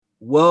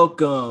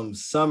Welcome,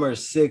 Summer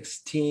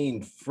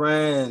 16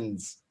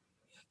 friends,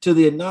 to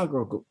the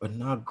inaugural. I'm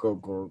going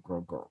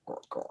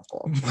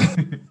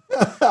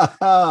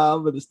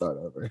to start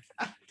over.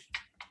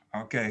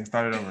 Okay,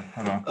 start it over.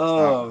 Hold on.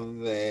 Oh, Stop.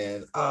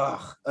 man.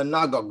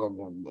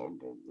 Inaugural.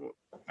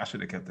 I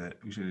should have kept that.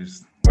 We should have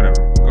just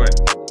whatever. Go ahead.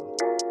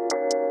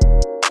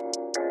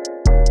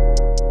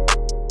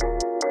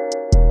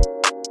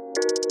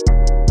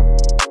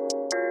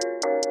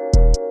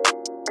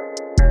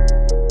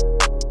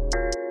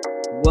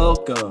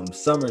 Welcome,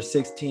 Summer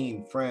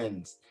 16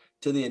 friends,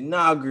 to the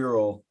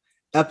inaugural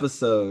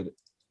episode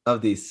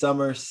of the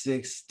Summer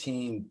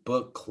 16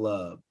 Book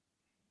Club.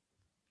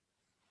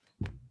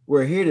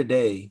 We're here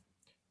today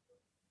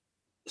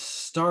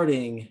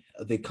starting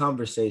the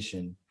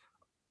conversation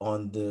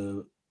on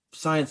the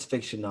science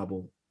fiction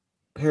novel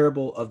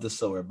Parable of the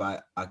Sower by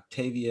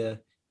Octavia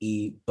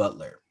E.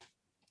 Butler.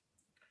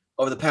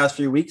 Over the past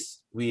few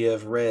weeks, we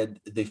have read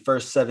the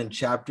first 7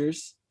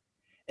 chapters.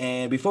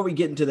 And before we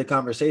get into the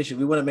conversation,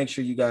 we want to make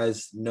sure you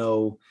guys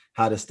know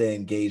how to stay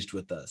engaged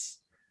with us.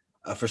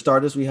 For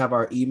starters, we have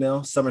our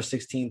email,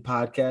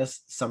 summer16podcast,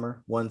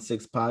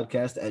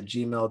 summer16podcast at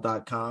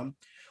gmail.com.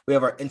 We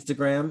have our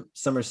Instagram,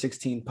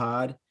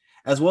 summer16pod,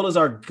 as well as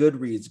our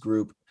Goodreads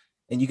group.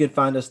 And you can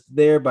find us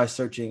there by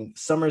searching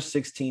Summer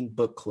 16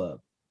 Book Club.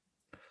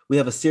 We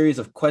have a series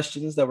of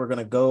questions that we're going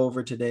to go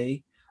over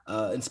today,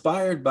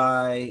 inspired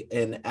by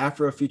an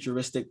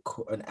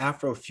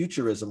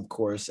Afrofuturism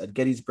course at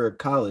Gettysburg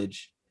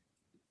College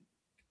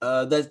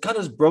that kind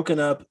of is broken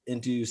up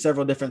into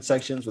several different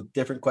sections with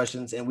different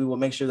questions, and we will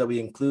make sure that we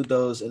include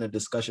those in a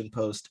discussion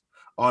post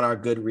on our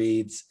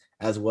Goodreads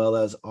as well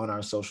as on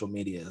our social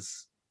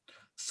medias.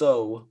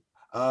 So,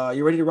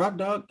 you ready to rock,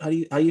 dog? How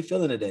you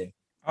feeling today?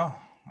 Oh,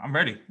 I'm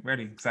ready.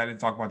 Ready. Excited to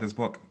talk about this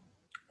book.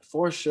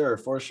 For sure,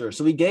 for sure.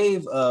 So we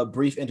gave a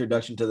brief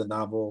introduction to the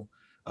novel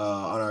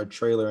on our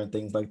trailer and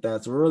things like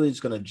that. So we're really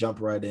just going to jump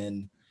right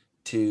in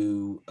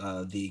to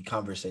the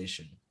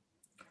conversation.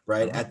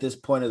 Right All right. at this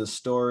point of the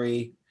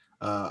story,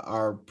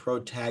 our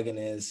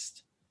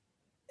protagonist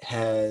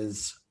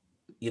has,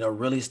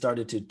 really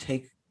started to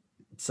take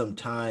some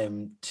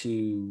time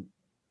to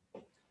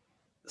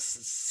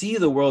see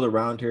the world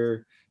around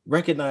her,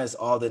 recognize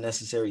all the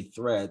necessary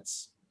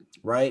threats,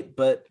 right?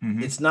 But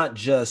Mm-hmm. it's not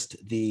just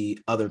the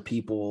other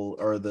people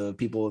or the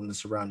people in the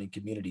surrounding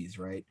communities,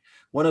 right?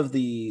 One of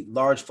the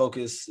large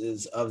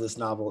focuses of this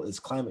novel is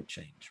climate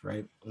change,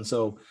 right? And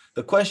so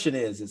the question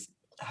is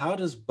how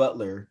does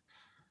Butler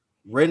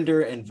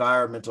render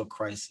environmental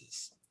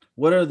crisis?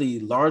 What are the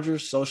larger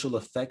social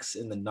effects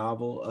in the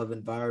novel of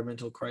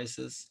environmental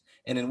crisis?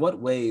 And in what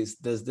ways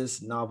does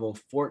this novel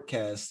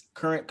forecast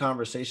current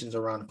conversations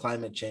around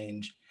climate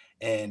change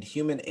and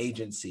human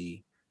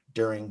agency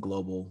during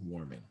global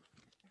warming?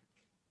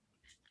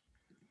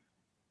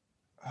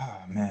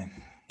 Oh man,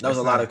 That was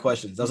a that's lot a of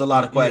questions. That was a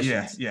lot of yeah.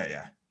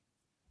 questions.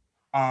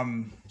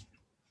 Um.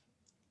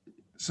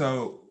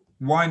 So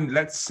one,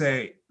 let's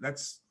like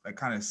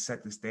kind of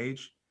set the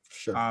stage.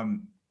 Sure.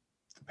 Um,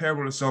 the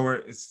Parable of the Sower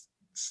is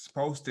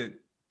supposed to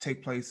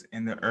take place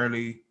in the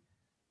early.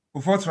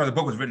 Well, first of all, the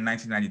book was written in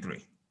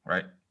 1993,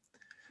 right?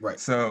 Right.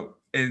 So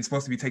it's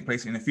supposed to be take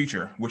place in the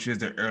future, which is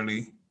the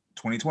early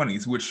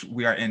 2020s, which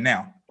we are in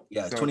now.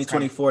 Yeah. So it's kind of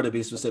 2024 to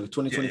be specific.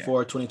 yeah, yeah,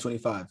 2024,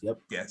 2025. Yep.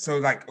 yeah. So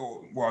like,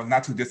 well,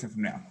 not too distant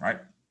from now, right?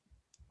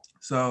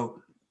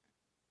 So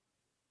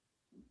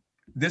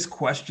this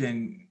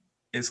question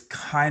is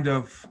kind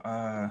of,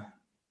 I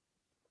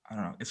don't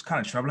know, it's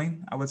kind of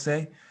troubling, I would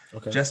say,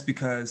 Okay. just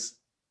because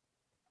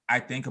I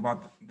think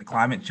about the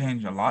climate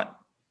change a lot.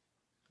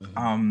 Mm-hmm.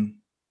 Um,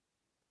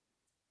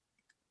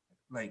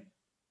 like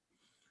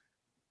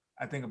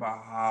I think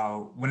about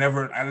how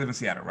whenever I live in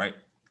Seattle, right?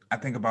 I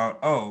think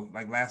about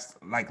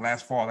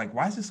last fall, like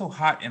why is it so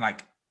hot in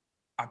like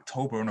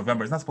October or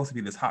November? It's not supposed to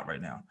be this hot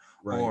right now.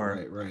 Right. Or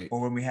Right. Right. or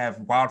when we have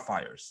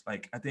wildfires.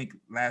 Like I think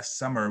last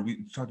summer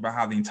we talked about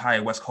how the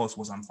entire West Coast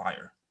was on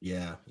fire.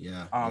 Yeah.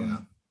 Yeah. Yeah.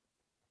 Um,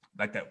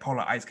 like that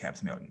polar ice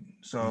caps melting.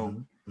 So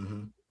Mm-hmm.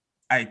 Mm-hmm.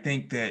 I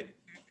think that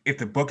if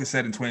the book is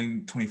set in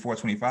 2024,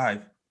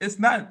 25, it's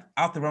not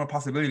out the realm of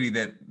possibility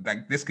that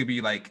like this could be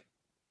like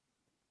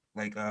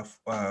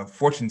a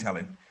fortune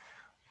telling,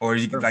 or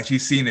you could Sure. like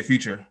she's seeing the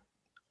future.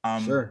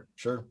 Um, Sure.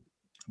 Sure.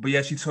 but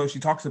yeah, she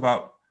talks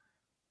about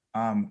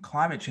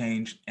climate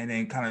change, and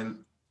then kind of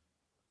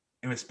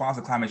in response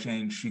to climate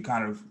change, she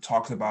kind of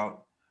talks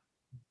about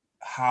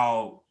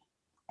how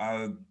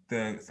uh,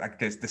 the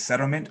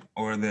settlement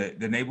or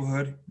the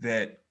neighborhood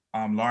that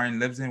Lauren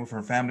lives in with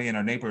her family and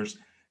her neighbors,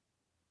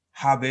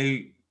 how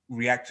they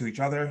react to each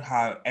other,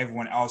 how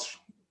everyone else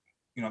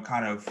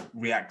kind of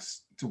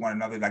reacts to one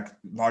another, like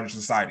larger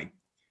society.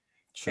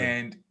 Sure.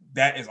 And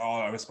that is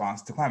all a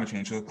response to climate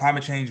change. So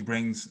climate change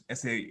brings,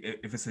 let's say,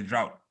 if it's a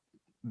drought,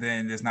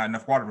 then there's not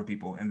enough water for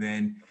people, and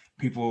then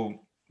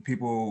people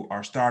people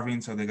are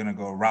starving, so they're gonna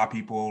go rob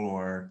people,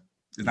 or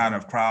there's not Yeah.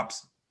 enough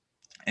crops,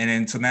 and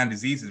then so now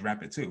disease is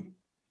rampant too.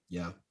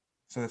 Yeah.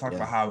 So they talk Yeah.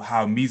 about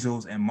how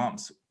measles and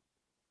mumps,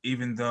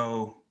 even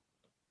though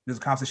there's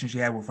a conversation she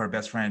had with her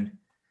best friend,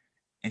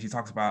 and she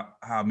talks about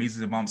how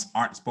measles and mumps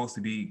aren't supposed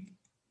to be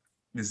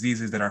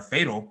diseases that are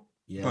fatal,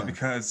 but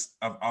because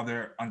of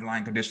other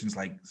underlying conditions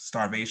like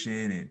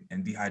starvation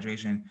and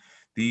dehydration,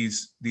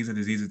 these are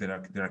diseases that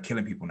are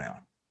killing people now.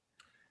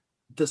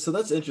 So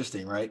that's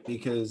interesting, right?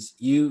 Because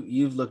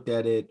you've looked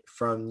at it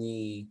from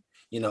the,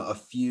 a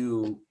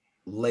few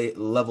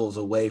levels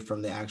away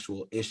from the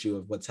actual issue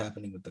of what's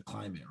happening with the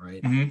climate,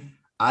 right? Mm-hmm.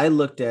 I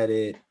looked at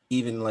it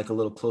even like a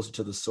little closer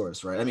to the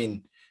source, right? I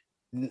mean,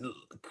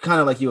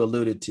 kind of like you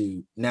alluded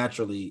to,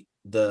 naturally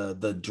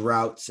the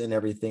droughts and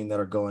everything that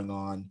are going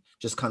on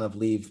just kind of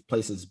leave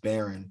places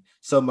barren,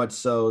 so much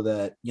so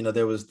that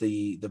there was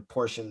the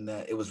portion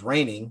that it was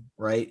raining,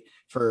 right,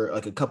 for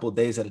like a couple of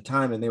days at a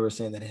time, and they were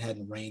saying that it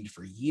hadn't rained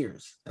for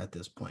years at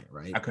this point,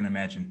 right? I couldn't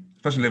imagine,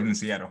 especially living in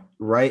Seattle,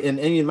 right? And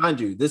mind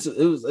you,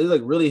 it was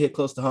like really hit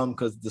close to home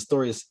because the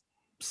story is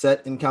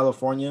set in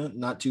California,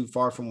 not too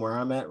far from where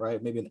I'm at,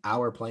 right? Maybe an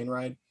hour plane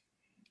ride.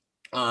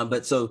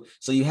 But so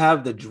you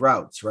have the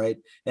droughts, right?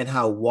 And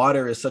how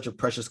water is such a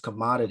precious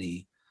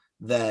commodity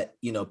that,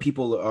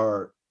 people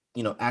are,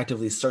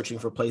 actively searching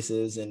for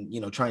places and,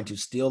 trying to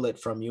steal it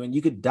from you, and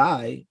you could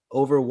die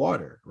over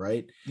water,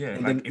 right? Yeah.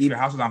 And like if your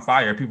house is on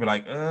fire, people are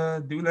like,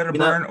 do we let it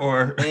burn?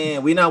 Or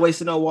man, we're not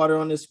wasting no water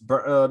on this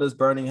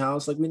burning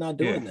house. Like, we're not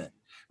doing that.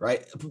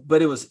 Right.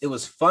 But it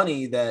was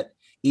funny that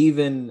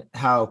even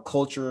how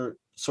culture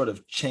sort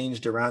of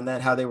changed around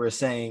that, how they were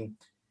saying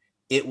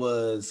it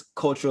was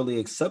culturally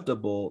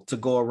acceptable to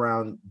go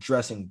around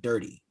dressing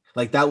dirty.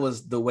 Like, that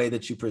was the way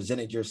that you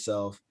presented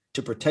yourself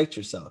to protect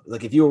yourself.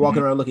 Like, if you were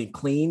walking around looking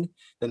clean,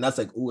 then that's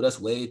like, ooh, that's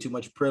way too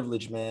much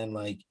privilege, man.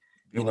 Like,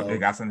 they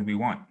got something we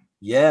want.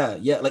 Yeah.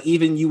 Like,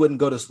 even you wouldn't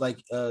go to,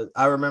 like,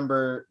 I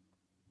remember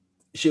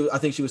I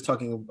think she was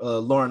talking,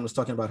 Lauren was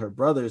talking about her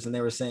brothers, and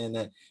they were saying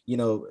that,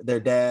 their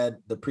dad,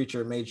 the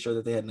preacher, made sure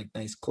that they had like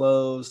nice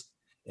clothes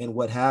and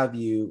what have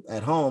you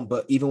at home.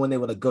 But even when they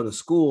would go to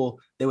school,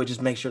 they would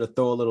just make sure to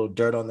throw a little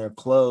dirt on their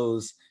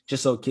clothes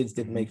just so kids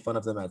didn't make fun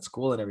of them at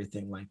school and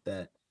everything like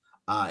that.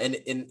 And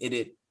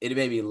it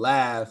made me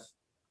laugh,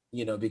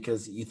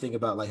 because you think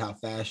about like how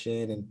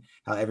fashion and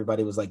how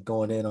everybody was like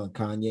going in on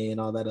Kanye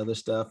and all that other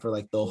stuff for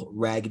like the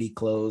raggedy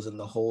clothes and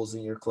the holes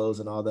in your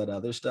clothes and all that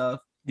other stuff.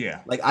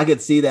 Yeah. Like, I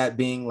could see that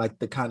being like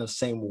the kind of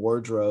same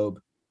wardrobe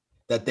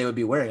that they would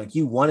be wearing. Like,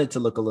 you want it to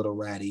look a little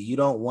ratty. You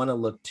don't want to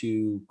look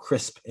too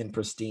crisp and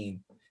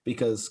pristine,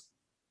 because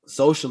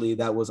socially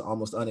that was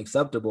almost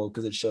unacceptable,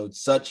 because it showed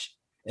such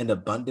an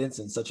abundance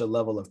and such a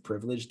level of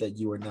privilege that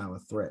you are now a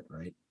threat,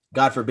 right?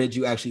 God forbid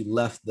you actually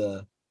left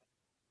the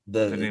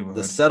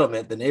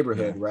settlement, the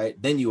neighborhood, right?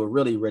 Then you were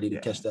really ready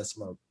to catch that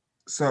smoke.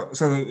 So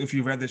if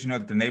you read this,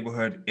 that the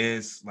neighborhood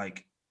is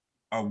like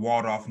a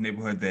walled off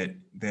neighborhood that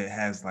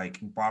has like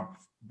barbed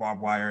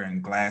wire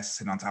and glass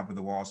sitting on top of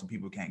the wall, so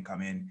people can't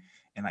come in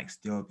and like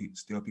steal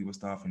people's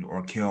stuff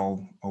or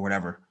kill or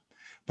whatever.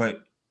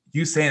 But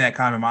you saying that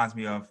kind of reminds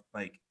me of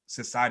like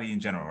society in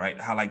general, right?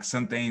 How like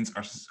some things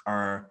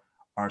are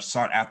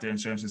sought after in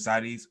certain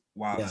societies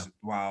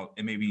while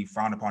it may be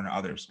frowned upon in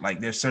others. Like,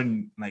 there's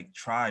certain like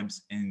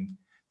tribes in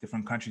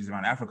different countries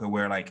around Africa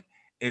where like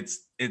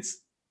it's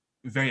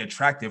very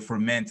attractive for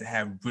men to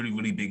have really,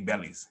 really big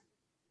bellies.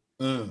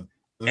 And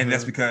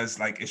that's because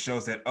like it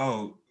shows that,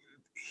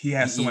 he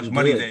has so much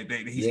money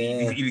that he's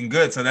eating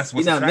good, so that's what's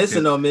he's not attractive.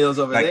 missing no meals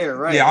over there,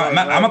 right? Yeah, I'm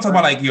not talking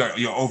about like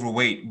you're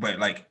overweight, but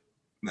like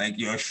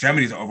your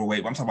extremities are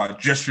overweight. But I'm talking about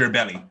just your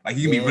belly. Like,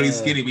 you can be really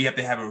skinny, but you have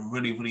to have a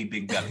really, really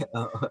big belly,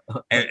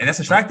 and that's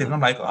attractive. And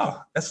I'm like,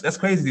 that's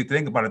crazy to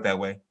think about it that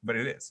way, but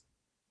it is.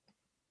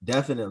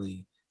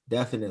 Definitely.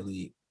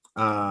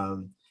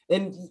 And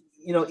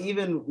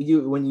even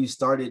when you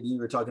started, you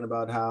were talking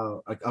about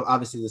how, like,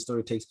 obviously the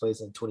story takes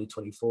place in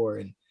 2024,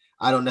 and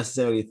I don't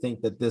necessarily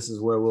think that this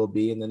is where we'll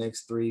be in the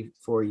next 3-4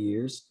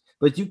 years,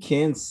 but you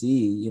can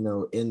see,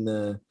 in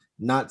the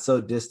not so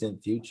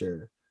distant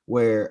future,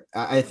 where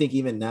I think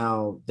even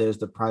now there's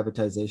the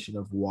privatization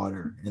of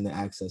water and the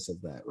access of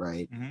that,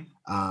 right?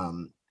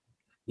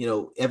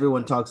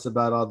 Everyone talks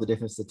about all the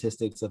different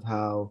statistics of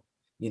how,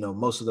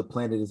 most of the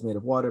planet is made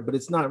of water, but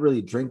it's not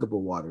really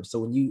drinkable water. So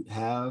when you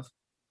have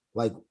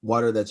like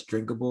water that's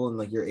drinkable and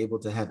like you're able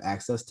to have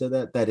access to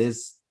that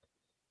is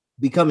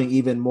becoming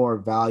even more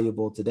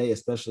valuable today,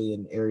 especially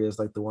in areas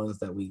like the ones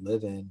that we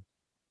live in,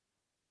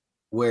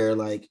 where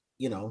like,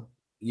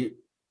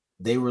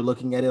 they were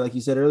looking at it, like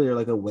you said earlier,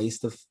 like a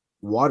waste of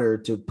water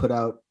to put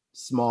out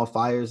small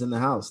fires in the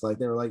house. Like,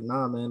 they were like,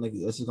 nah, man, like,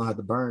 this is gonna have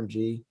to burn,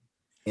 G.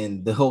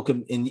 And the whole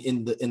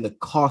in the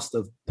cost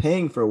of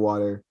paying for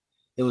water,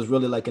 it was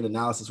really like an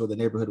analysis where the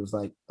neighborhood was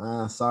like,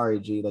 sorry,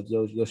 G, like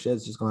your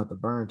shed's just gonna have to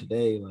burn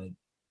today. Like,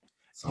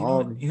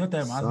 sorry. You know what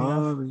that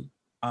reminds me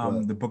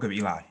of? The Book of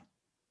Eli.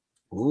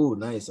 Ooh,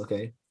 nice.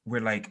 Okay.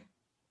 Where like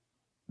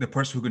the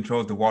person who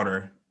controls the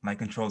water like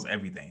controls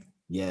everything.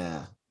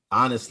 Yeah.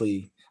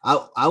 Honestly,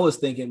 I was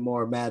thinking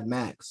more Mad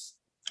Max.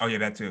 Oh yeah,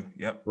 that too.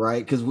 Yep.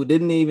 Right, because we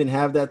didn't even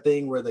have that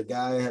thing where the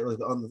guy had like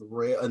on the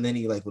rail, and then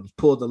he like would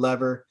pull the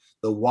lever,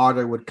 the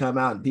water would come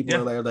out, and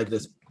people were like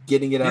just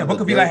getting it out. Yeah, Book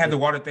of Eli had the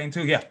water thing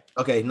too. Yeah.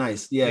 Okay,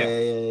 nice.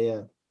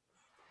 Yeah.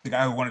 The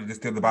guy who wanted to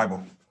steal the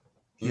Bible.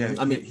 Yeah,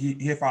 I mean,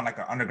 he had found like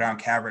an underground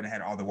cavern that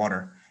had all the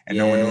water, and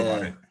no one knew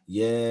about yeah, it.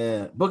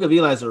 yeah. Book of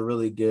Eli is a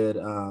really good.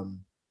 I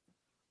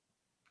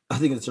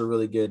think it's a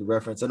really good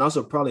reference, and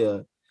also probably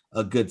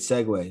a good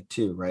segue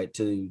too, right,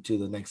 to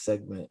the next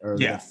segment or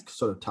the Yeah. next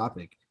sort of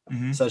topic,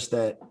 Mhm. such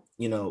that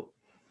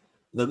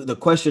the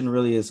question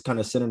really is kind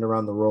of centered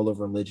around the role of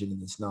religion in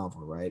this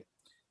novel, right?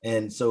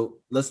 And so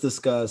let's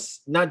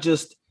discuss not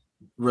just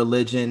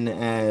religion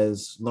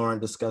as Lauren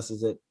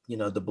discusses it,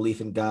 the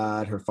belief in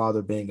God, her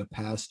father being a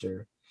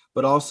pastor,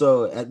 but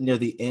also at near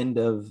the end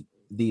of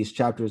these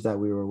chapters that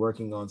we were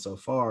working on so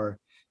far,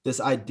 this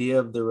idea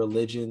of the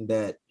religion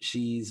that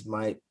she's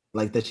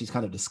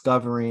kind of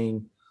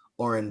discovering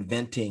or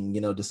inventing,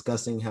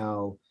 discussing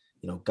how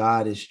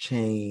God is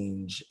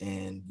change,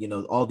 and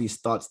all these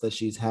thoughts that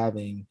she's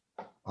having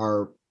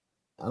are,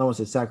 I don't want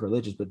to say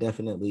sacrilegious, but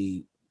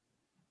definitely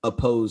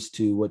opposed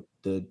to what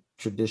the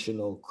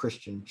traditional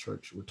Christian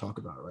church would talk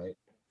about, right?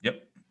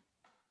 Yep.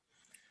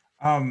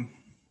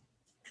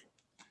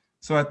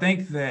 So I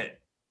think that,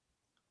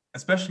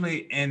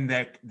 especially in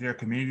their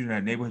community,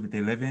 their neighborhood that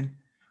they live in,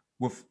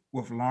 with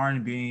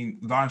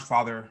Lauren's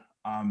father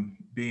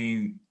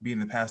being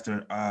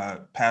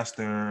the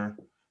pastor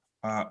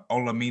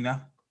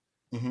Olamina,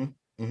 Mm-hmm.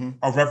 Mm-hmm.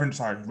 or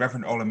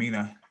Reverend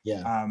Olamina.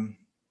 Yeah.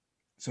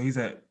 So he's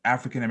an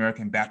African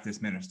American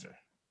Baptist minister.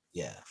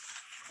 Yeah.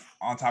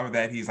 On top of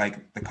that, he's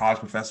like the college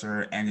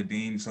professor and the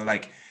dean. So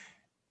like,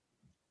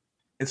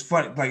 it's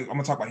funny. Like, I'm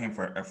gonna talk about him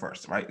at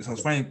first, right? So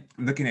it's funny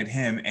looking at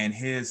him and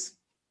his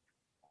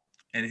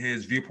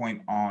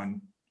viewpoint on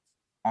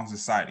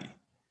society.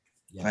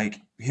 Yeah.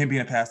 Like him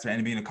being a pastor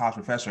and being a college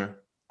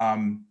professor.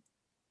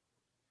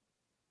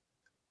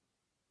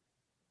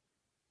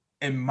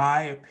 In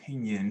my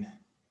opinion,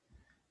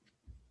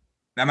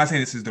 I'm not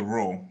saying this is the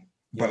rule,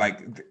 but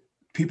like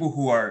people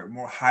who are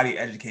more highly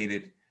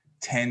educated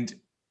tend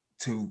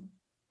to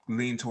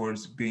lean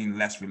towards being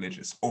less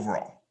religious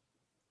overall,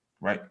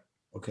 right?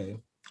 Okay.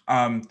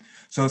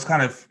 So it's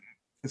kind of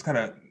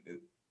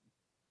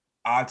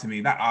odd to me,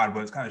 not odd,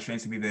 but it's kind of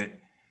strange to me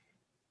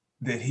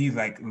that he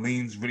like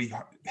leans really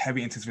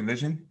heavy into his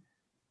religion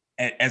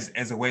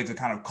as a way to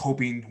kind of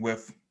coping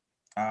with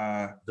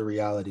the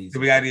reality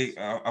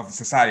of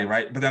society,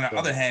 right? But then on the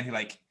other hand,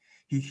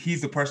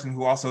 he's the person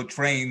who also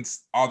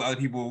trains all the other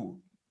people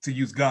to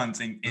use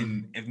guns,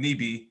 and if need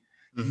be,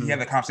 he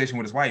had a conversation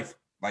with his wife.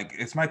 Like,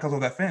 if somebody comes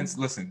over that fence,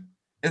 listen,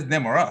 it's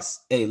them or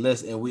us. Hey,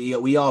 listen,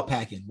 we all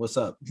packing. What's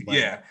up? Like,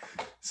 yeah.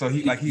 So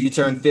you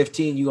turn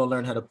 15, you gonna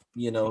learn how to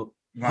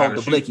hold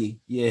the blicky.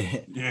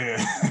 Yeah.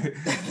 Yeah.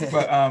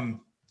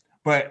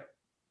 but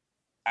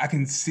I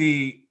can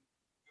see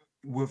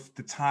with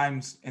the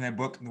times in that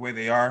book the way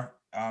they are,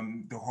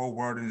 the whole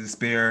world in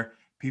despair,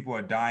 people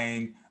are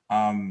dying,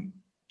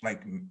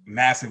 like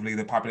massively.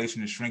 The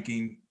population is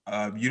shrinking.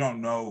 You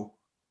don't know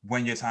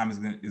when your time is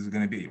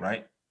going to be,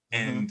 right?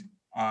 And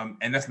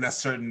that's less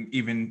certain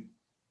even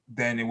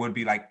than it would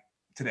be like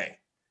today.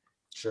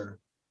 Sure.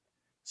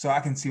 So I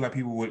can see why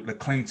people would like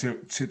cling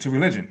to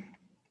religion.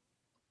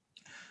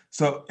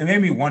 So it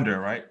made me wonder,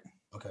 right?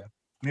 Okay.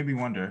 It made me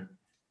wonder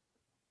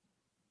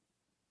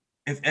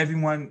if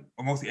everyone,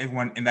 or mostly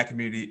everyone in that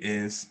community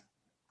is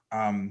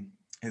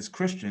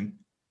Christian.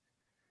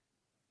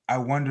 I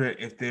wonder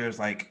if there's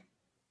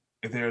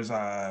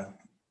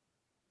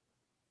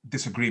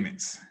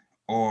disagreements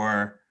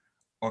or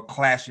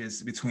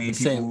clashes between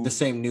the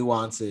same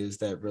nuances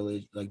that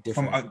really like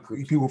different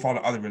from people who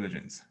follow other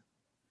religions.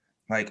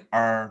 Like,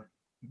 how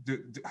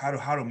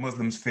do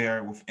Muslims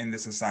fare within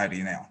this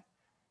society now?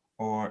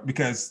 Or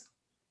because,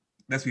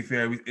 let's be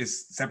fair,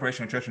 it's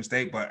separation of church and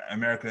state, but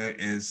America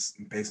is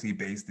basically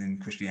based in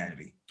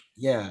Christianity.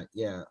 Yeah.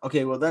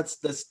 Okay, well, that's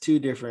two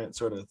different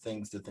sort of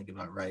things to think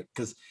about, right?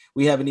 Because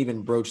we haven't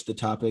even broached the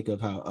topic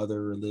of how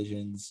other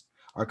religions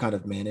are kind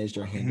of managed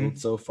or handled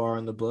so far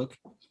in the book.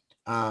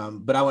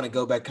 But I want to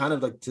go back kind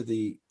of like to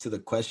the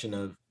question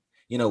of,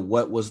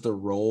 what was the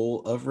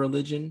role of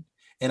religion?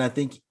 And I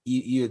think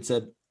you had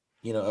said,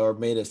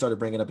 or started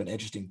bringing up an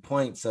interesting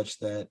point, such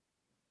that,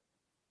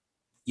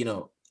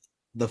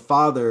 the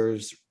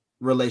father's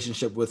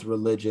relationship with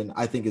religion,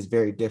 I think, is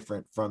very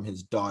different from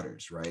his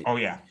daughter's, right? Oh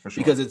yeah, for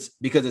sure.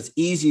 Because it's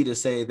easy to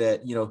say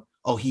that,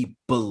 he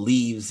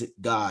believes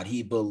God,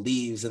 he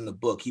believes in the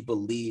book, he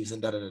believes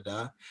in da da da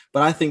da.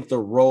 But I think the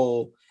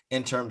role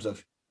in terms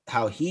of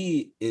how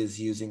he is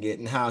using it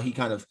and how he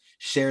kind of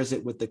shares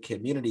it with the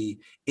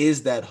community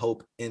is that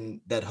hope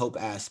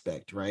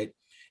aspect, right?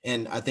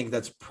 And I think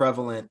that's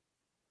prevalent,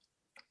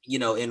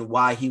 in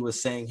why he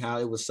was saying how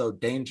it was so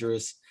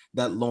dangerous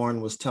that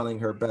Lauren was telling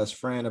her best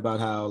friend about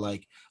how,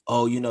 like,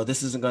 oh,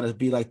 this isn't going to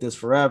be like this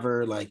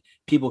forever. Like,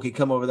 people can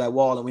come over that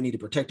wall and we need to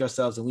protect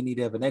ourselves and we need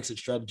to have an exit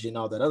strategy and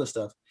all that other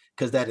stuff,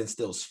 because that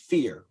instills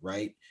fear,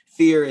 right?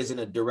 Fear is in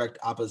a direct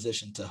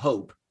opposition to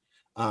hope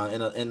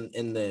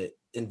in the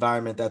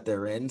environment that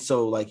they're in.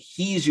 So like,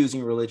 he's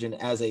using religion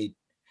as a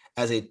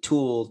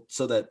tool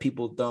so that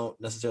people don't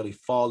necessarily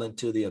fall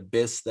into the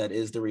abyss that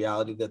is the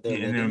reality that they're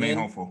living in.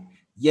 Hopeful.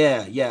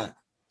 Yeah.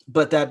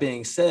 But that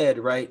being said,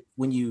 right,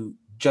 when you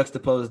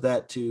juxtapose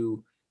that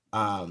to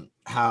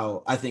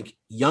how I think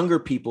younger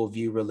people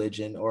view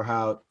religion, or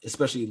how,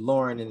 especially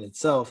Lauren in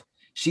itself,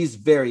 she's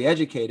very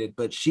educated,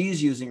 but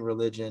she's using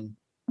religion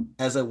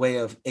as a way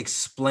of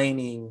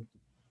explaining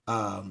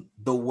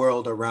the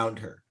world around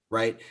her,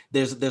 right?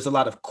 There's a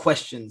lot of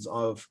questions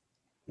of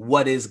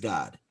what is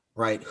God,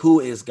 right? Who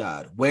is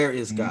God? Where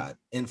is God?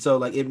 And so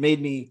like it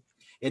made me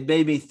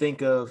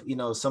think of,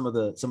 some of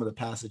the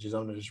passages.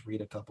 I'm gonna just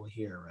read a couple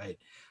here, right?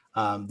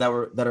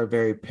 That are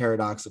very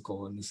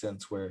paradoxical in the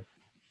sense where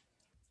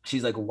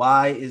she's like,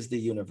 why is the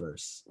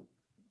universe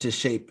to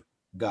shape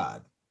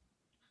God?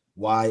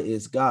 Why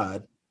is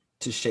God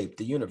to shape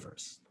the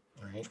universe?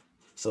 Right.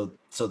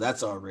 So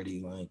that's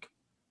already like,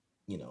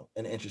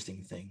 an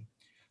interesting thing.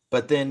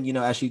 But then,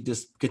 as she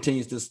just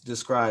continues to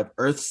describe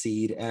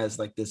Earthseed as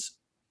like this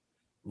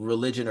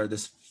religion or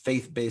this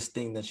faith-based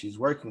thing that she's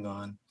working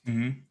on,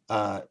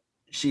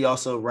 she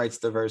also writes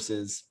the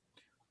verses,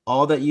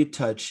 all that you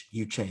touch,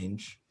 you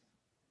change.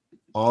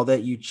 All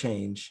that you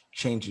change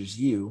changes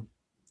you.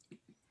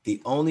 The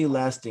only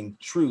lasting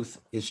truth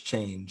is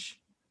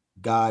change.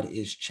 God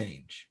is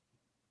change.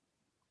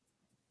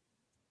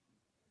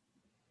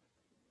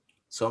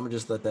 So I'm gonna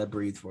just let that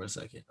breathe for a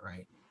second,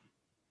 right?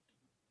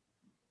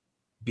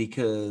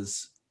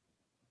 Because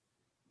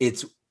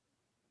it's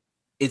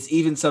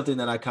even something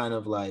that I kind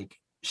of like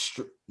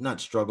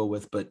not struggle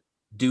with, but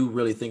do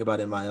really think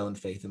about in my own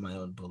faith and my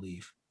own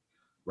belief,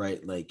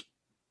 right? Like,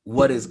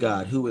 what is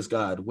God? Who is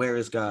God? Where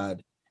is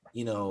God?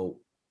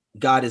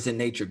 God is in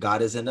nature.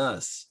 God is in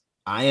us.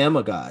 I am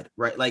a God,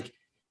 right? Like,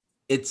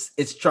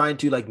 it's trying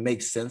to like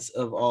make sense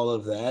of all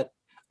of that,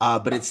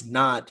 but it's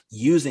not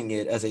using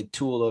it as a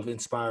tool of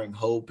inspiring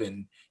hope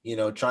and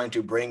trying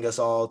to bring us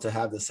all to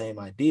have the same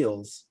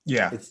ideals.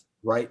 Yeah, it's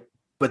right.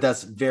 But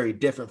that's very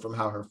different from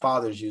how her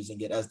father's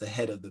using it as the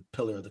head of the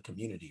pillar of the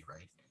community,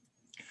 right?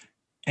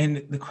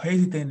 And the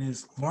crazy thing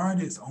is, Lauren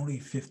is only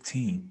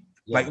 15.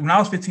 Yeah. Like when I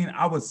was 15,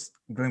 I was,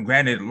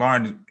 granted,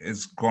 Lauren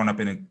is growing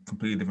up in a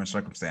completely different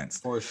circumstance.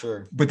 For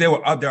sure. But there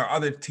are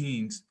other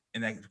teens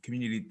in that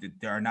community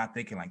that are not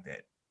thinking like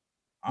that.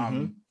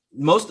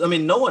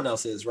 No one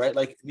else is, right?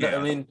 Like, yeah.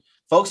 I mean,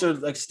 folks are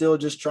like still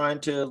just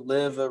trying to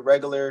live a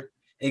regular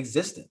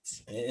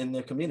existence in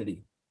their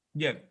community.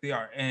 Yeah, they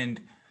are.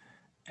 And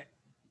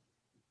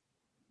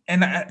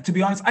to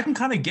be honest, I can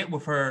kind of get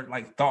with her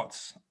like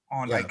thoughts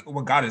on like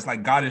what God is.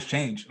 Like, God has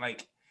changed.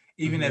 Like,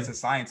 even as a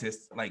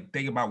scientist, like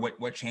think about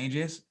what change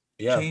is.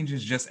 Yeah. Change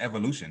is just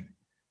evolution.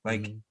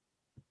 Like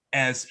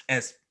as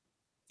it's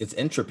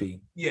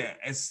entropy. Yeah,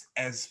 as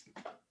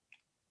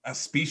a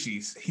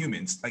species,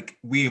 humans, like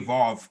we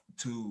evolve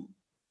to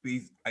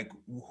be like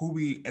who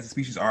we as a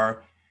species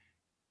are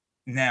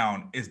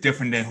now is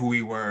different than who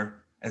we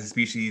were as a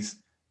species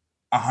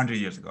 100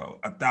 years ago,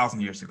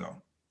 1,000 years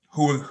ago.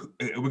 We're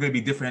going to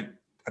be different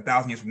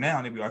 1,000 years from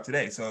now than we are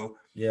today. So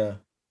yeah,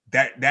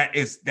 that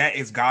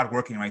is God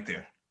working right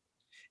there.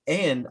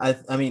 And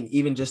I mean,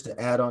 even just to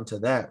add on to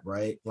that,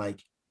 right?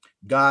 Like,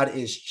 God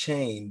is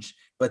change,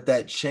 but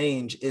that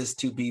change is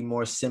to be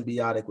more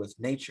symbiotic with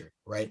nature,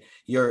 right?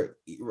 You're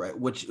right,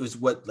 which is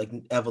what like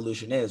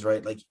evolution is,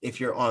 right? Like,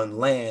 if you're on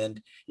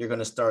land, you're going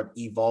to start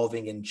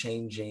evolving and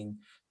changing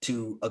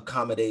to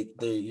accommodate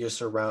your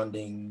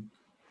surrounding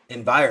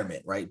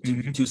environment, right?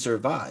 To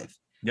survive.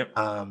 Yep.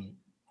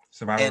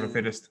 Survival of the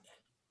fittest.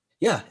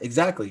 Yeah,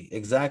 exactly.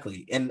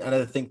 And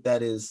I think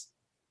that is,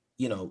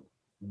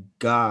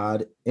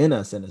 God in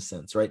us in a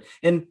sense, right?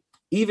 And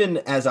even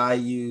as I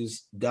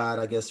use God,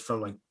 I guess from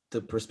like the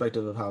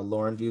perspective of how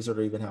Lauren views it,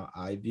 or even how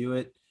I view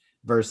it,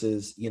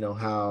 versus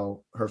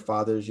how her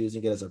father is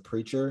using it as a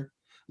preacher.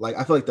 Like,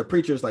 I feel like the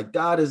preacher is like,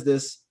 God is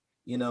this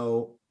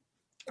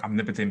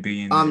omnipotent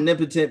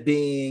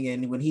being,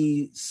 and when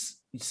he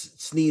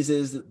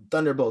sneezes,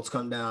 thunderbolts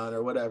come down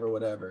or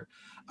whatever.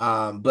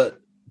 But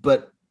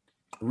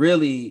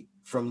really,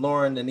 from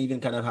Lauren, and even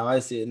kind of how I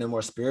see it in a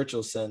more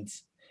spiritual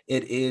sense,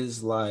 it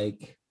is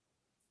like,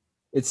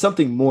 it's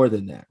something more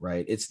than that,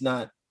 right? It's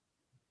not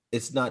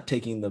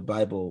taking the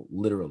Bible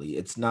literally.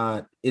 It's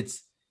our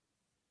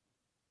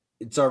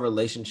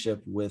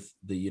relationship with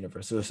the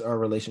universe. So it's our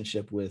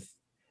relationship with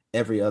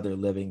every other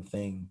living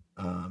thing.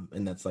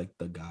 And that's like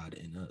the God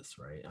in us,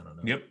 right? I don't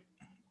know. Yep.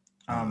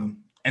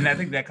 And I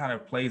think that kind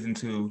of plays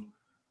into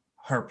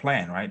her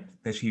plan, right?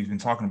 That she's been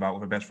talking about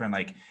with her best friend.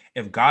 Like,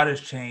 if God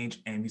has changed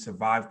and we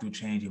survive through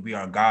change and we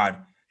are God,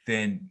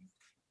 then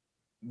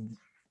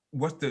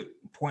what's the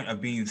point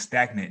of being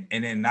stagnant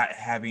and then not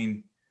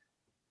having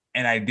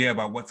an idea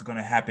about what's going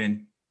to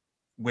happen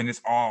when this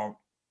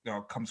all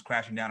comes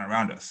crashing down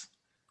around us?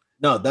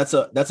 No, that's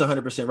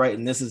 100% right.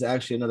 And this is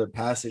actually another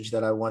passage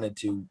that I wanted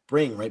to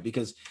bring, right?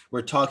 Because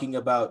we're talking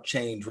about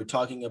change, we're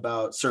talking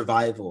about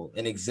survival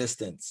and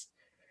existence.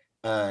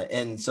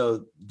 And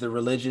so the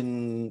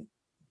religion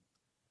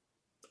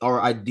or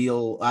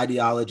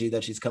ideology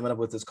that she's coming up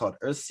with is called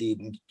Earthseed,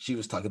 and she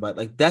was talking about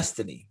like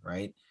destiny,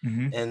 right?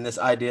 And this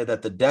idea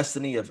that the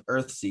destiny of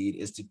Earthseed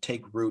is to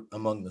take root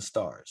among the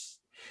stars,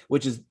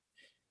 which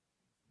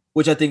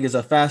I think is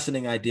a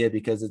fascinating idea,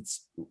 because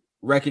it's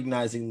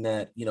recognizing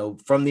that,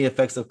 from the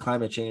effects of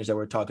climate change that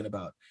we're talking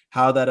about,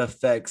 how that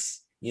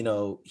affects,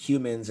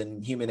 humans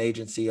and human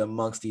agency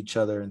amongst each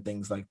other and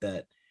things like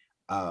that,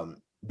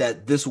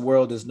 that this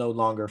world is no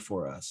longer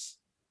for us,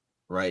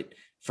 right?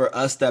 For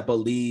us that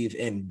believe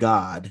in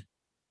God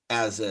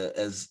as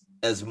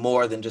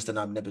more than just an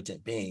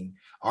omnipotent being,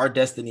 our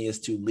destiny is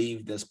to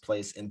leave this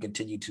place and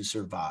continue to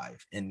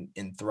survive and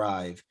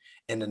thrive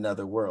in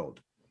another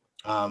world,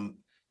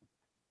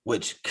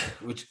 which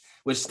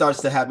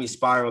starts to have me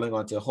spiraling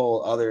onto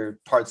whole other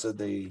parts of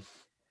the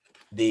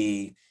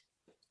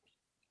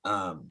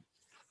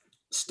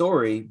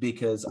story,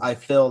 because I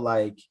feel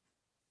like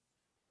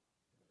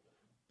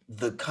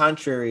the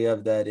contrary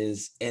of that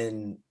is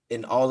in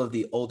all of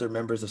the older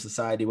members of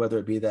society, whether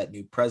it be that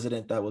new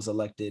president that was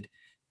elected,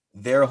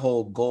 their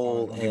whole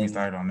goal. Don't get me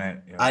started on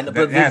that. Yeah. I know,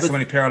 that has so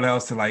many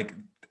parallels to like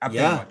I'm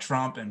thinking about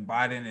Trump and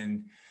Biden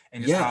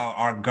and just how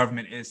our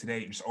government is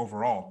today, just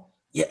overall.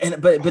 Yeah,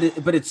 and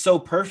but it's so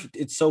perfect.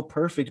 It's so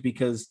perfect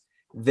because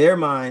their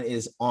mind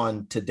is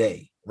on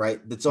today,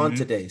 right? It's on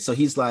today. So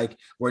he's like,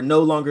 we're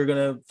no longer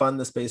going to fund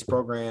the space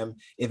program.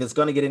 If it's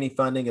going to get any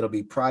funding, it'll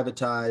be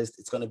privatized.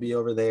 It's going to be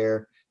over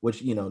there,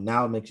 which,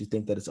 now makes you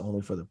think that it's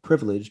only for the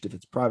privileged if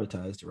it's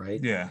privatized, right?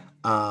 Yeah.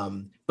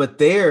 But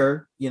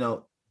there,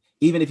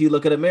 even if you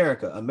look at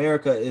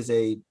America is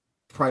a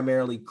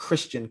primarily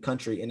Christian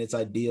country in its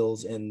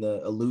ideals and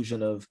the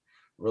illusion of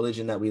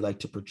religion that we like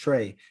to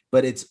portray,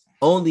 but it's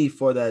only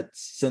for that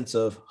sense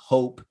of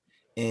hope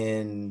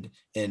and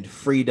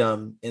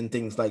freedom and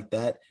things like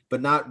that,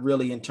 but not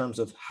really in terms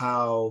of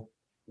how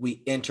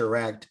we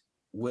interact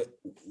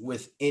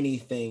with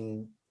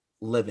anything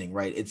living,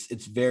 right?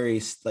 It's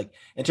very like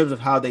in terms of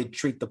how they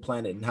treat the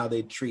planet and how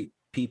they treat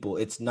people,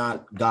 it's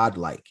not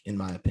godlike in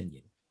my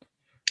opinion.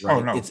 Right? Oh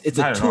no, it's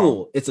a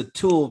tool. It's a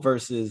tool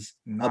versus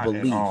not a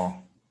belief.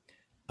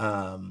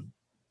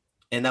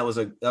 And that was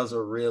a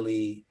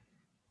really,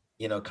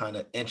 kind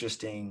of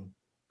interesting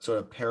sort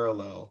of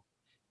parallel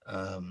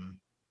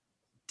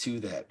to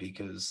that,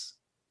 because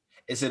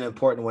it's an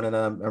important one, and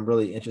I'm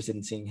really interested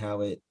in seeing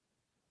how it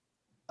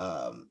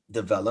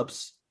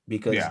develops,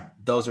 because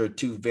those are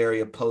two very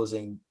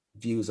opposing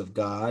views of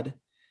God,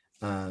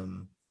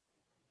 and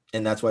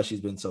that's why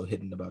she's been so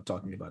hidden about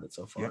talking about it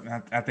so far.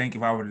 Yeah, I think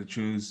if I were to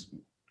choose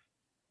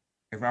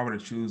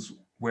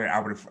where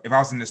if I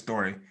was in this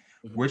story,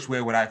 which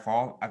way would I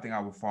fall? I think I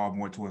would fall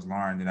more towards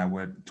Lauren than I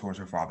would towards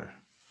her father.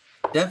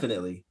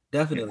 Definitely.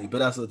 Yeah.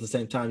 But also at the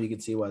same time, you can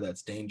see why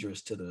that's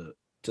dangerous to the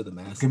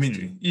masses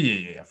community. Too.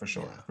 Yeah, for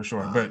sure.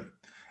 But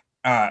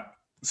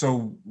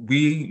so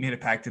we made a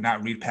pact to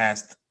not read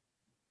past,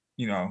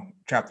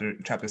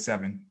 chapter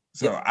 7.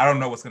 So I don't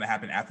know what's going to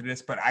happen after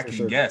this, but I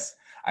can guess.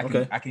 I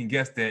can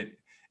guess that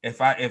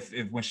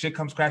if when shit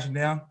comes crashing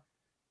down,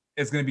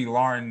 it's going to be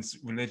Lauren's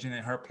religion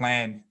and her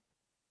plan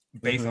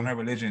based on her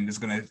religion is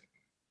going to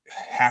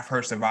have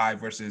her survive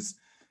versus,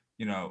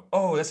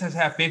 let's just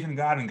have faith in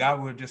God and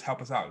God will just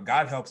help us out.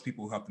 God helps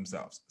people who help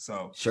themselves.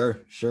 So sure.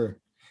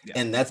 Yeah.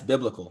 And that's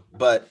biblical.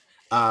 But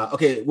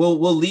okay,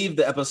 we'll leave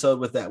the episode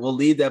with that. We'll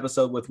leave the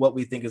episode with what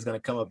we think is going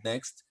to come up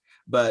next.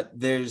 But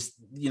there's,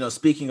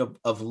 speaking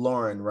of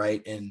Lauren,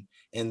 right, and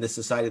the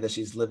society that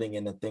she's living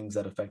in and things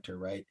that affect her,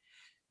 right?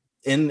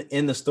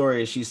 In the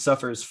story, she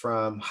suffers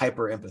from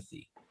hyper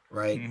empathy,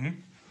 right?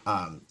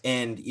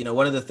 And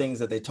one of the things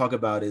that they talk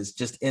about is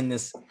just in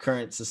this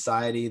current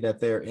society that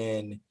they're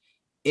in,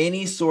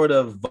 any sort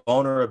of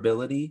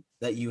vulnerability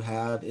that you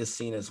have is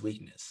seen as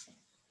weakness.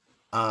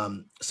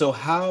 So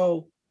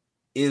how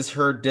is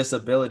her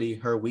disability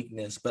her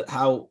weakness, but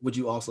how would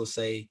you also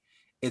say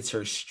it's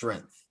her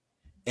strength?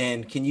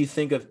 And can you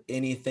think of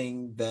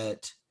anything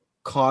that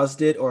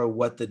caused it, or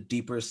what the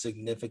deeper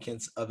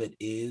significance of it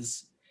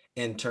is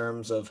in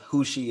terms of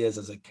who she is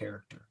as a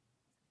character?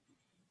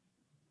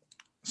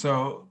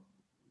 So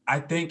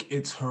I think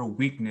it's her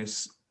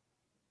weakness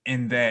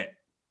in that,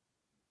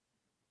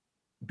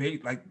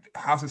 like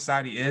how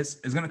society is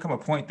going to come a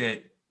point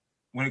that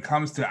when it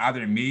comes to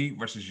either me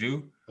versus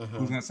you,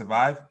 who's going to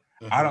survive?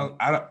 I don't,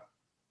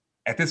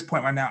 at this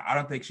point right now, I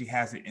don't think she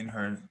has it in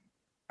her.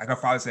 Like her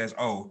father says,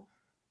 oh,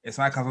 if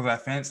somebody comes over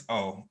that fence,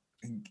 oh,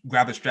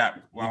 grab the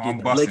strap while I'm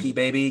busting. Blicky,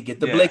 baby, get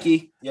the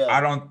blicky. Yeah.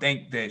 I don't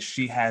think that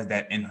she has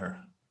that in her.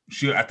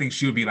 I think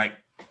she would be like,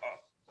 oh,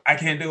 I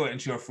can't do it, and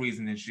she'll freeze,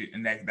 and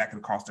that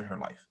could cost her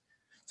life.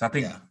 So I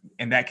think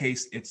in that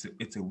case, it's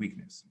a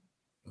weakness.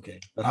 Okay,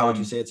 but how would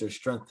you say it's her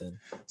strength then?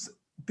 So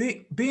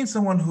being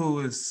someone who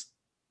is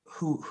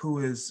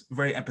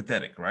very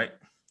empathetic, right?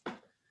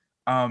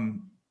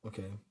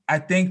 Okay. I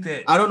think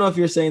that I don't know if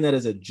you're saying that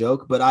as a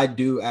joke, but I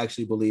do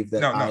actually believe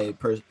that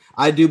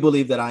I do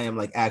believe that I am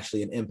like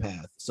actually an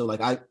empath. So like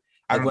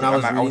when I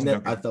was reading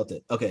that, I felt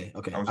it. Okay.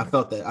 I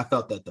felt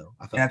that though.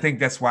 I think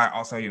that's why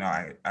also,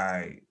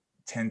 I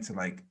tend to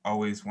like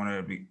always want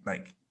to be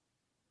like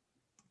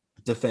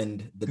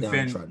defend the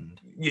downtrodden.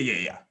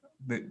 Yeah.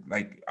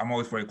 Like I'm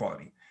always for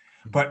equality,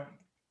 but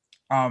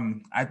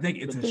I think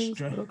it's a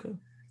strength. Okay.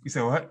 You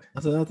said what?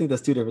 I think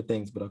that's two different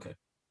things, but okay.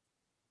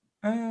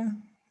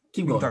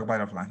 Keep going. Talk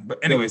about it offline. But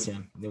anyways,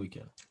 we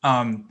can.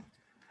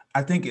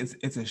 I think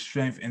it's a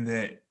strength in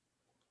that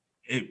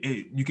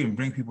you can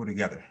bring people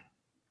together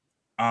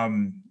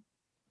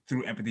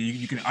through empathy.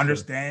 You can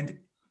understand.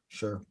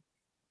 Sure.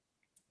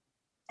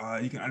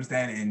 You can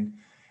understand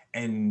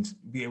and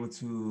be able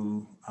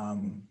to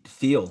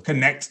Feel.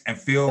 connect and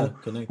feel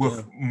Connect,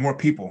 with more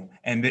people,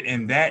 and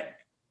that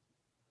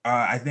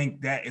I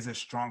think that is a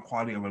strong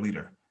quality of a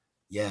leader.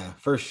 Yeah,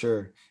 for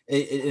sure.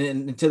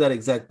 And to that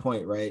exact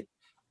point, right?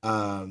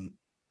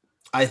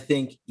 I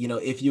think,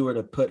 if you were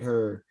to put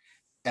her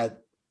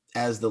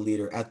as the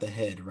leader at the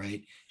head,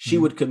 right, she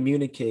would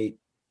communicate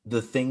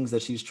the things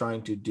that she's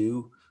trying to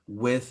do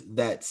with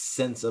that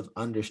sense of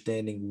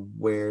understanding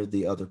where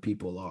the other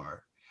people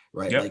are,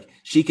 right? Yep. Like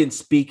she can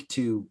speak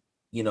to,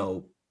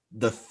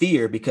 the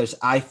fear because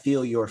I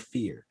feel your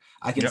fear.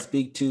 I can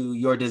speak to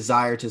your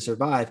desire to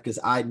survive because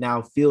I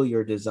now feel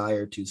your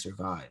desire to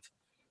survive.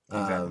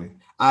 Exactly.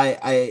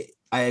 I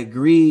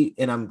agree,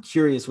 and I'm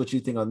curious what you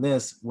think on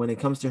this when it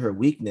comes to her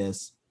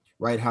weakness,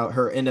 right? How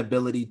her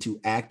inability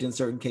to act in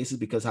certain cases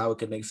because how it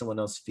could make someone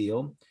else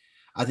feel.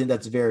 I think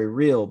that's very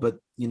real. But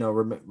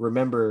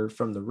remember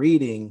from the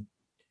reading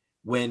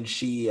when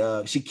she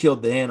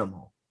killed the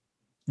animal.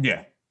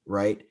 Yeah.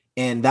 Right.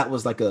 And that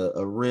was like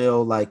a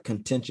real like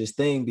contentious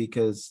thing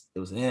because it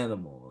was an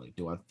animal. Like,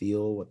 do I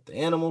feel what the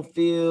animal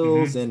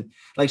feels? And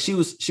like she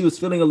was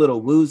feeling a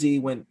little woozy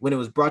when it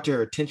was brought to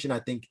her attention. I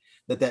think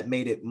that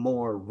made it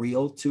more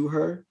real to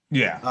her.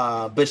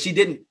 Yeah. But she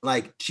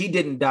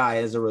didn't die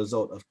as a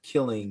result of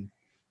killing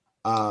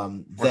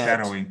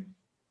Foreshadowing.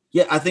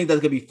 Yeah, I think that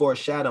could be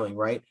foreshadowing,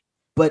 right?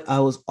 But I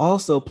was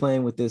also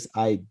playing with this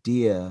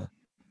idea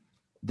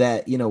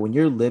that when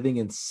you're living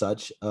in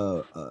such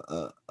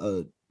a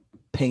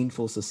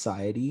painful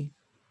society,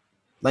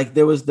 like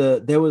there's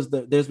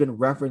been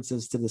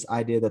references to this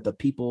idea that the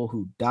people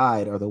who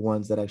died are the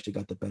ones that actually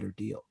got the better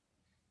deal.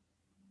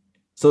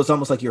 So it's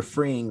almost like you're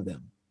freeing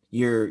them,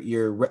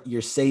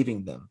 you're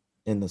saving them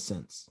in the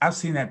sense. I've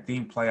seen that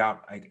theme play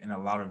out like in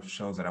a lot of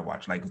shows that I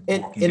watch, like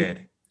Walking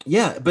Dead.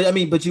 Yeah,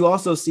 but you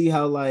also see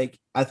how, like,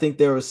 I think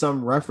there were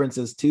some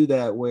references to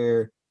that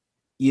where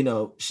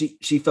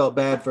she felt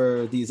bad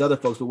for these other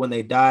folks, but when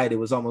they died, it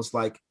was almost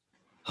like,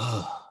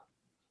 oh,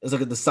 it was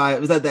like it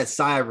was like that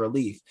sigh of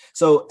relief.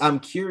 So I'm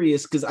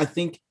curious because I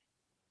think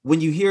when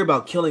you hear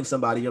about killing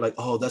somebody, you're like,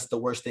 oh, that's the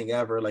worst thing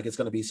ever. Like it's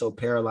going to be so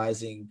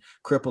paralyzing,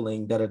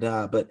 crippling, da da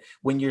da. But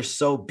when you're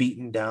so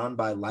beaten down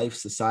by life,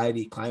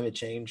 society, climate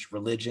change,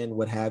 religion,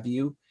 what have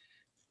you,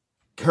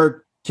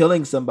 her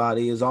killing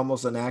somebody is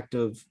almost an act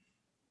of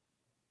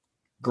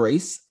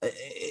grace.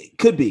 It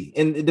could be,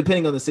 and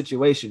depending on the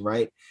situation,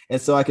 right? And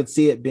so I could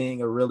see it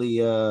being a really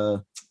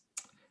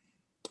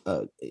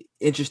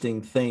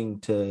interesting thing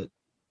to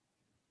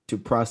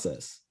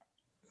process.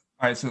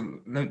 All right, so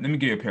let me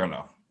give you a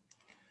parallel.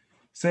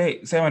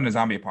 Say we're in a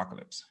zombie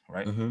apocalypse,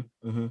 right?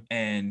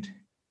 And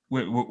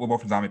we're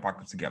both in zombie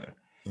apocalypse together.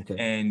 Okay.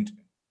 And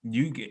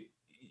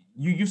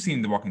you've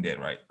seen The Walking Dead,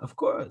 right? Of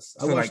course.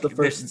 I watched the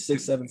first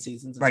 6-7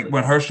 seasons. Like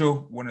when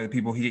Herschel, one of the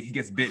people, he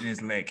gets bit in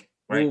his leg,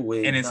 right? Ooh,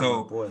 and then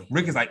so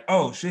Rick is like,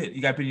 oh shit,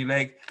 you got bit in your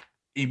leg.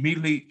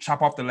 Immediately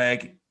chop off the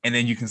leg, and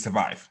then you can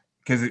survive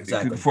because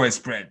before it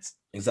spreads.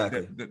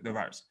 Exactly. The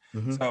virus.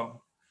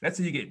 So let's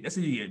say you get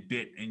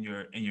bit in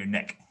your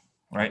neck,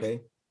 right?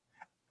 Okay.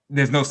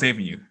 There's no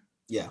saving you.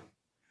 Yeah.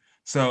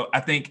 So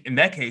I think in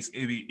that case,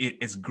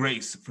 it's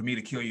grace for me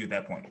to kill you at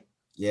that point.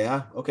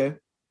 Yeah. Okay.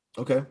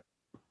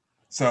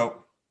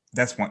 So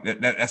that's one.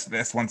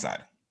 That's one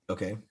side.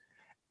 Okay.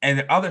 And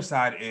the other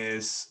side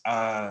is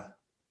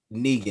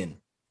Negan.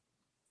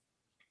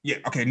 Yeah.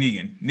 Okay.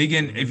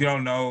 Negan. If you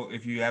don't know,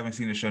 if you haven't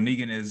seen the show,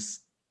 Negan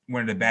is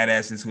one of the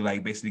badasses who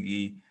like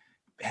basically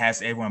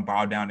has everyone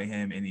bow down to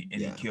him and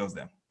he kills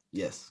them.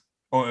 Yes.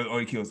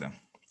 Or he kills them.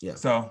 Yeah.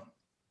 So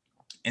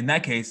in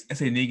that case, let's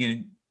say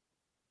Negan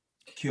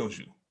kills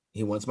you.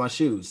 He wants my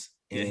shoes.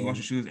 Yeah, he wants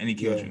your shoes and he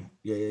kills you.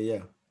 Yeah.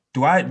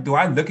 Do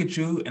I look at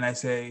you and I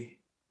say,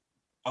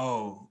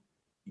 oh,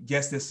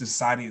 yes, this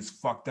society is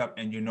fucked up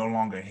and you're no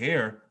longer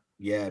here.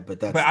 Yeah,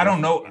 but I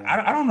don't know.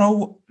 Yeah. I don't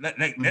know.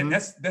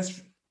 That's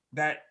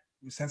that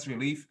sense of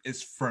relief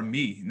is for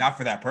me, not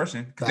for that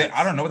person, because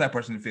I don't know what that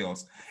person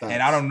feels,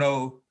 and I don't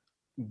know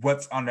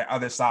what's on the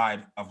other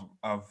side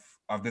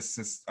of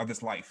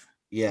this life.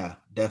 Yeah,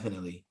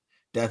 definitely.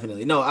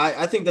 No,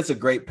 I think that's a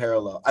great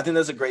parallel.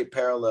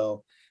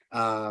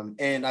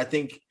 And I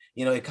think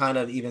it kind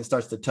of even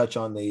starts to touch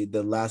on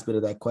the last bit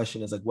of that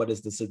question is like, what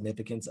is the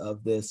significance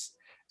of this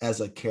as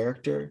a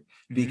character?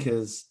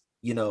 Because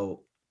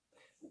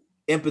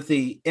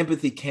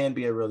empathy can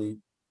be a really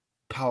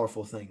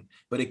powerful thing,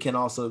 but it can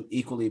also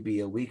equally be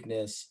a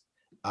weakness,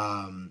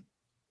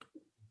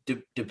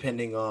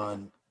 depending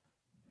on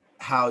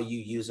how you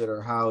use it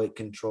or how it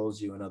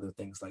controls you and other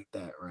things like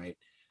that, right?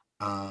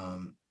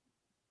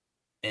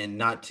 And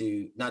not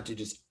to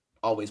just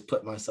always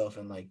put myself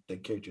in like the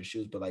character's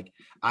shoes, but like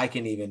I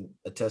can even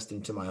attest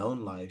into my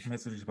own life.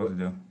 That's what you're supposed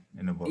to do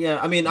in the book. Yeah,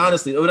 I mean,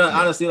 honestly,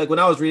 like when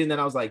I was reading that,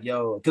 I was like,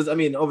 yo, because I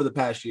mean, over the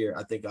past year,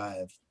 I think I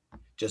have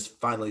just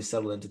finally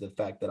settled into the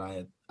fact that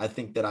I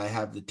think that I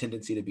have the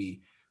tendency to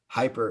be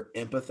hyper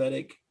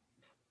empathetic,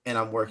 and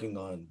I'm working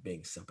on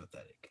being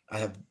sympathetic. I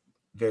have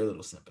very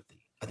little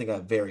sympathy. I think I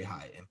have very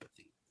high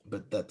empathy,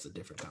 but that's a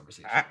different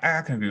conversation.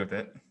 I can agree with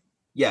that.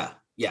 Yeah,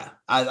 yeah.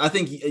 I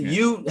think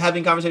you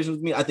having conversations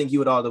with me, I think you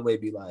would all the way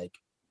be like,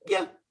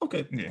 yeah,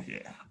 okay.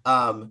 Yeah.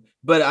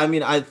 But I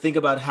mean, I think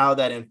about how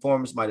that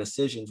informs my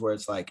decisions where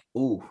it's like,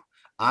 ooh,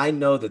 I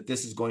know that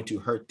this is going to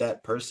hurt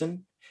that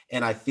person.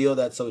 And I feel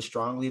that so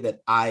strongly that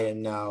I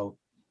am now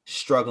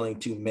struggling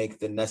to make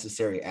the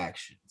necessary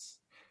actions.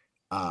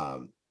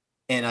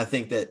 And I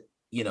think that,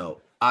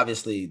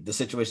 obviously the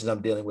situations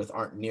I'm dealing with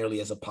aren't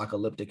nearly as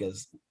apocalyptic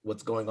as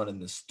what's going on in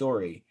this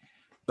story,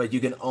 but you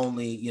can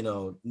only,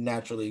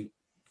 naturally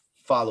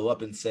follow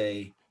up and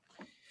say,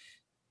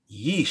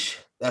 yeesh,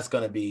 that's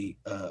going to be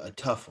a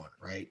tough one,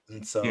 right?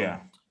 And so,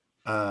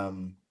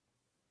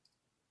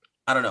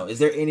 I don't know. Is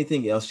there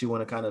anything else you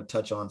want to kind of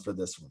touch on for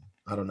this one?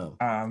 I don't know.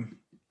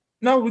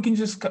 No, we can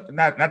just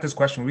not this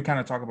question. We kind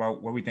of talk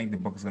about where we think the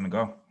book is going to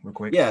go real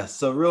quick. Yeah.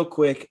 So real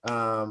quick,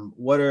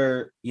 what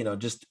are,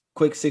 just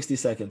quick 60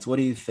 seconds. What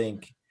do you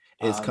think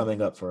is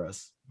coming up for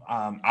us?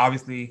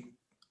 Obviously,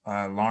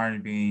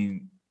 Lauren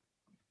being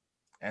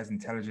as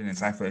intelligent and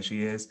insightful as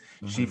she is,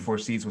 she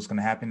foresees what's going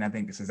to happen. I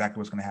think it's exactly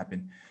what's going to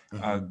happen.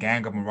 A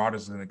gang of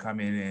marauders is going to come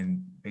in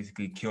and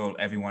basically kill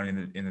everyone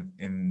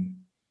in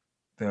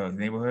the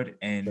neighborhood,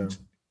 and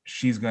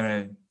she's going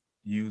to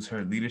use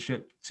her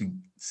leadership to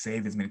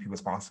save as many people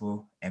as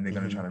possible, and they're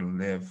going to try to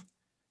live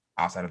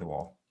outside of the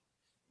wall.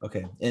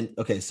 Okay. And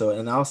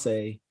I'll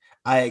say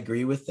I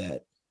agree with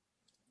that,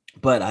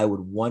 but I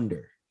would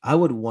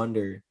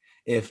wonder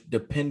if,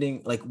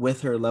 depending, like,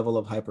 with her level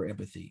of hyper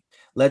empathy,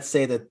 let's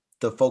say that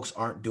the folks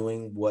aren't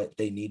doing what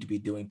they need to be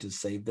doing to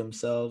save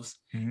themselves,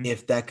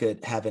 if that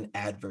could have an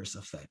adverse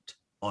effect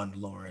on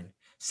Lauren,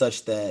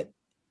 such that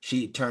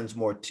she turns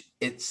more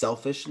it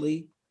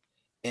selfishly,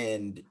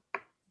 and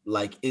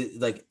it's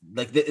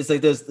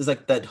like there's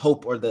like that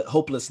hope or the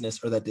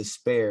hopelessness or that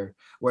despair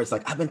where it's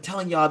like, I've been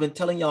telling y'all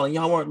and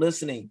y'all weren't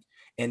listening,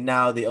 and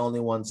now the only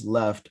ones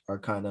left are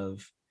kind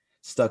of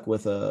stuck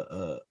with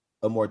a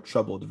more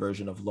troubled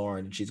version of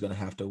Lauren, and she's going to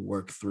have to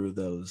work through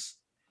those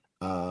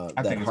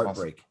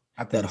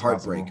that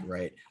heartbreak.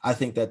 Right? I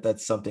think that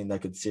that's something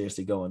that could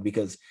seriously go on,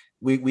 because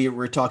we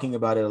were talking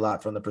about it a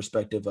lot from the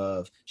perspective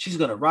of she's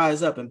going to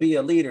rise up and be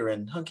a leader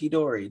and hunky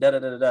dory, da.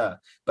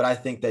 But I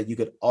think that you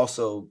could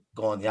also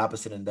go on the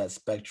opposite end of that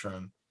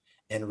spectrum,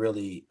 and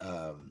really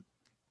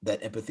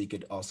that empathy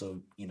could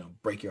also,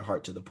 break your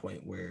heart to the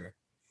point where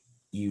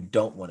you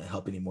don't want to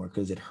help anymore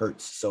because it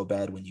hurts so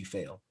bad when you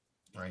fail,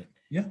 right?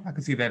 Yeah, I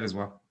can see that as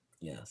well.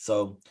 Yeah,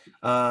 so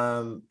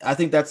I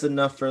think that's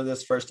enough for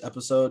this first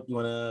episode. You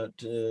want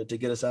to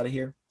get us out of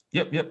here?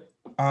 Yep.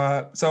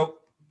 So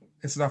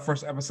this is our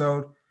first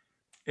episode.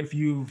 If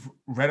you've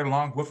read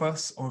along with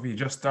us, or if you're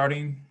just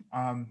starting,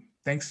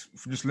 thanks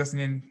for just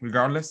listening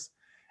regardless.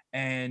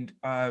 And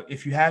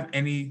if you have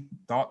any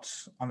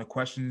thoughts on the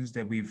questions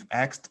that we've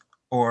asked,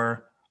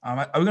 or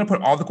are we going to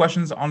put all the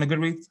questions on the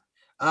Goodreads?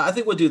 I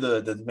think we'll do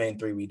the main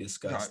three we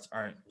discussed.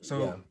 All right.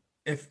 So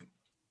if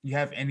you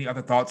have any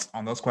other thoughts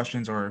on those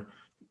questions, or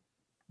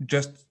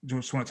just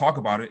want to talk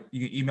about it,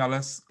 you can email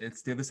us. It's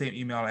still the same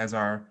email as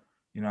our,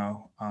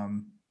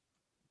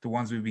 the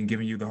ones we've been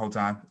giving you the whole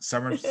time,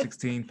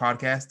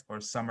 summer16podcast or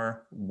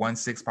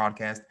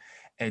summer16podcast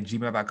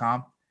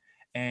 @gmail.com.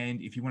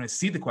 And if you want to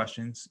see the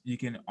questions, you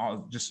can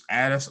just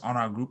add us on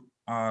our group,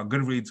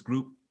 Goodreads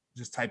group.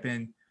 Just type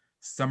in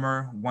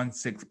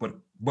Summer16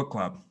 Book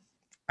Club,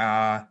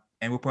 and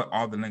we'll put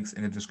all the links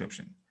in the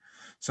description.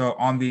 So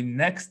on the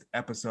next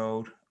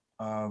episode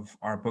of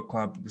our book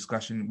club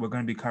discussion, we're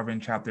going to be covering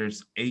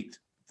chapters 8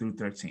 through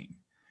 13.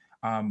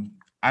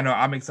 I know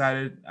I'm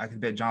excited. I can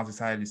bet John's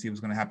excited to see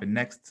what's going to happen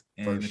next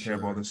in The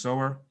Parable of the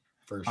Sower.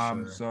 For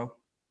sure. So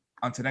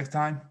until next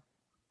time,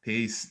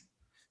 peace.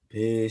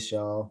 Peace,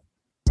 y'all.